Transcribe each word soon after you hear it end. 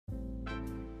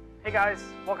Hey guys,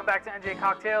 welcome back to NJ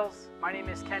Cocktails. My name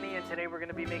is Kenny and today we're going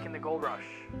to be making the Gold Rush.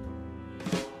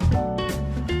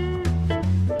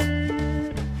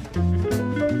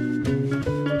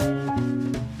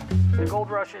 The Gold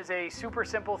Rush is a super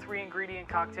simple 3-ingredient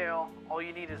cocktail. All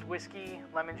you need is whiskey,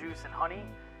 lemon juice, and honey.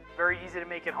 Very easy to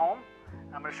make at home.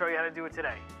 I'm going to show you how to do it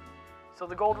today. So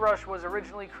the Gold Rush was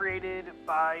originally created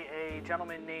by a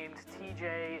gentleman named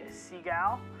TJ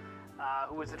Siegel,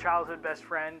 who was the childhood best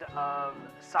friend of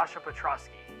Sasha Petrosky.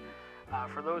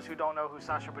 For those who don't know who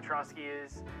Sasha Petrosky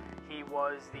is, he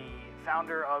was the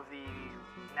founder of the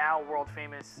now world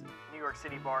famous New York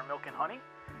City bar Milk and Honey,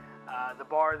 the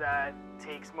bar that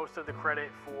takes most of the credit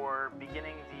for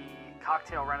beginning the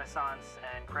cocktail renaissance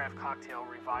and craft cocktail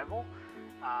revival.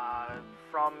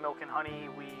 From Milk and Honey,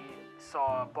 we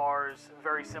saw bars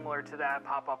very similar to that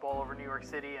pop up all over New York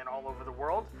City and all over the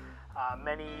world.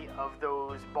 Many of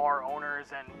those bar owners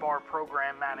and bar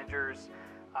program managers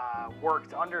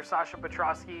worked under Sasha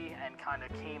Petrosky and kind of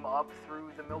came up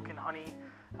through the Milk and Honey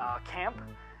camp.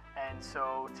 And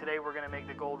so today we're going to make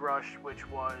the Gold Rush, which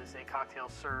was a cocktail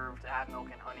served at Milk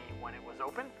and Honey when it was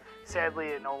open. Sadly,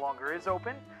 it no longer is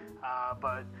open,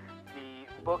 but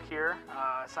the book here,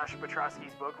 Sasha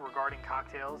Petrosky's book regarding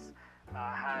cocktails,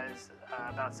 has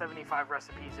about 75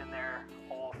 recipes in there,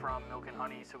 all from Milk and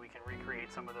Honey, so we can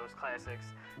recreate some of those classics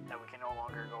that we can no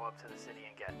longer go up to the city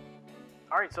and get.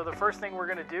 Alright, so the first thing we're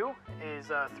going to do is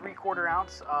 3/4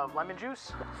 ounce of lemon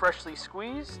juice, freshly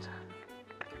squeezed.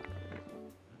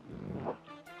 A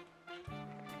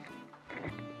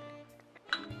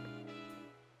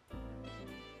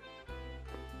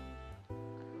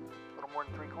little more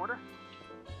than 3/4.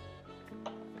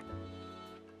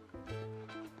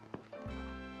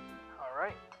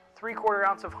 Alright, 3/4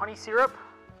 ounce of honey syrup.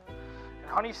 And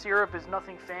honey syrup is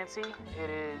nothing fancy. It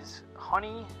is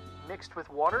honey mixed with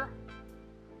water,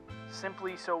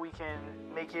 simply so we can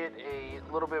make it a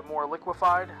little bit more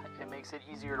liquefied. It makes it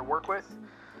easier to work with.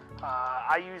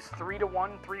 I use 3 to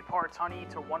 1, 3 parts honey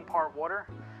to 1 part water.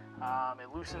 It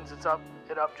loosens it up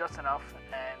just enough,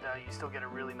 and you still get a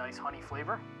really nice honey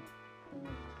flavor.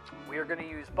 We are going to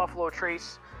use Buffalo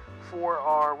Trace for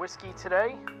our whiskey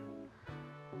today.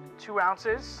 2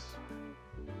 ounces.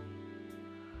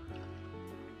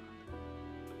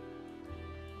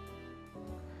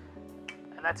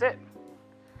 And that's it.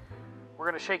 We're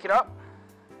going to shake it up.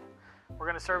 We're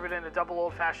going to serve it in a double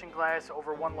old-fashioned glass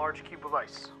over 1 large cube of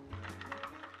ice.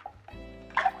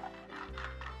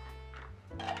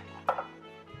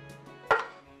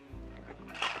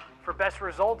 For best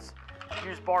results,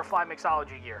 use Barfly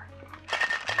mixology gear.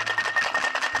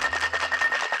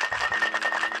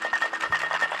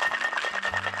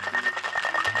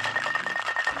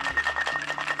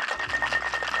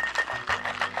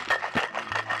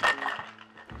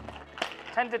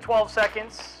 Ten to 12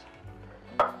 seconds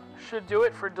should do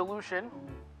it for dilution.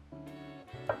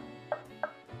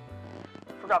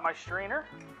 Forgot my strainer.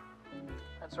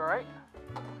 That's all right.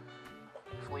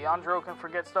 If Leandro can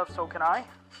forget stuff, so can I.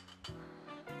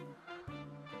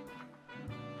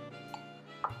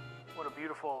 What a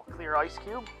beautiful clear ice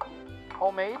cube,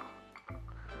 homemade.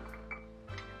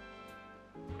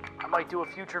 I might do a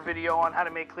future video on how to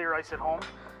make clear ice at home.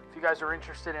 If you guys are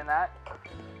interested in that,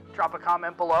 drop a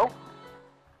comment below.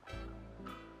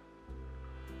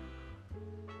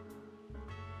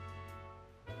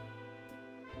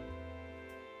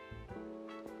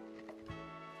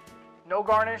 No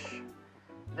garnish.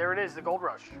 There it is, the Gold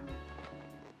Rush.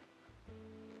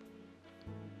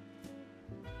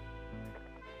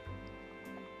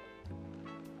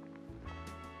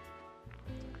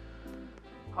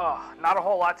 Not a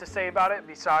whole lot to say about it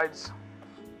besides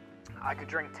I could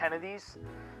drink 10 of these.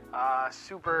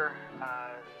 Super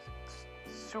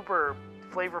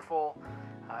flavorful.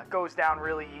 Goes down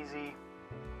really easy.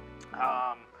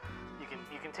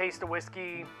 You can taste the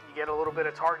whiskey. You get a little bit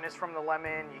of tartness from the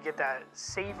lemon. You get that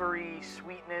savory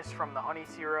sweetness from the honey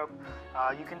syrup.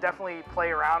 You can definitely play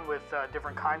around with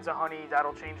different kinds of honey.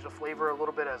 That'll change the flavor a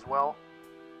little bit as well.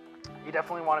 You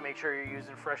definitely want to make sure you're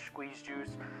using fresh squeezed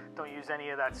juice. Don't use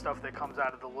any of that stuff that comes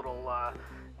out of the little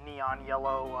neon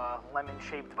yellow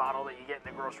lemon-shaped bottle that you get in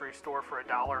the grocery store for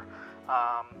 $1.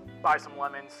 Buy some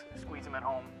lemons, squeeze them at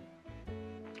home.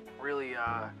 Really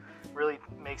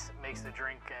makes the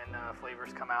drink and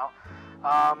flavors come out.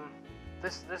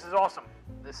 This is awesome.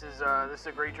 This is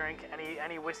a great drink.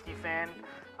 Any whiskey fan,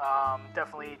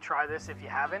 definitely try this if you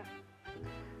haven't.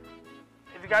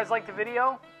 If you guys like the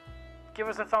video, give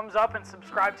us a thumbs up and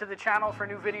subscribe to the channel for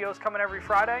new videos coming every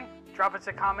Friday. Drop us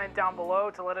a comment down below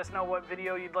to let us know what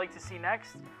video you'd like to see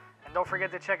next. And And don't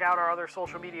forget to check out our other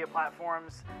social media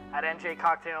platforms at NJ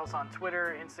Cocktails on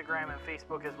Twitter, Instagram, and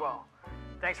Facebook as well.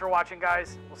 Thanks for watching,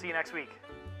 guys. We'll see you next week.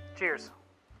 Cheers.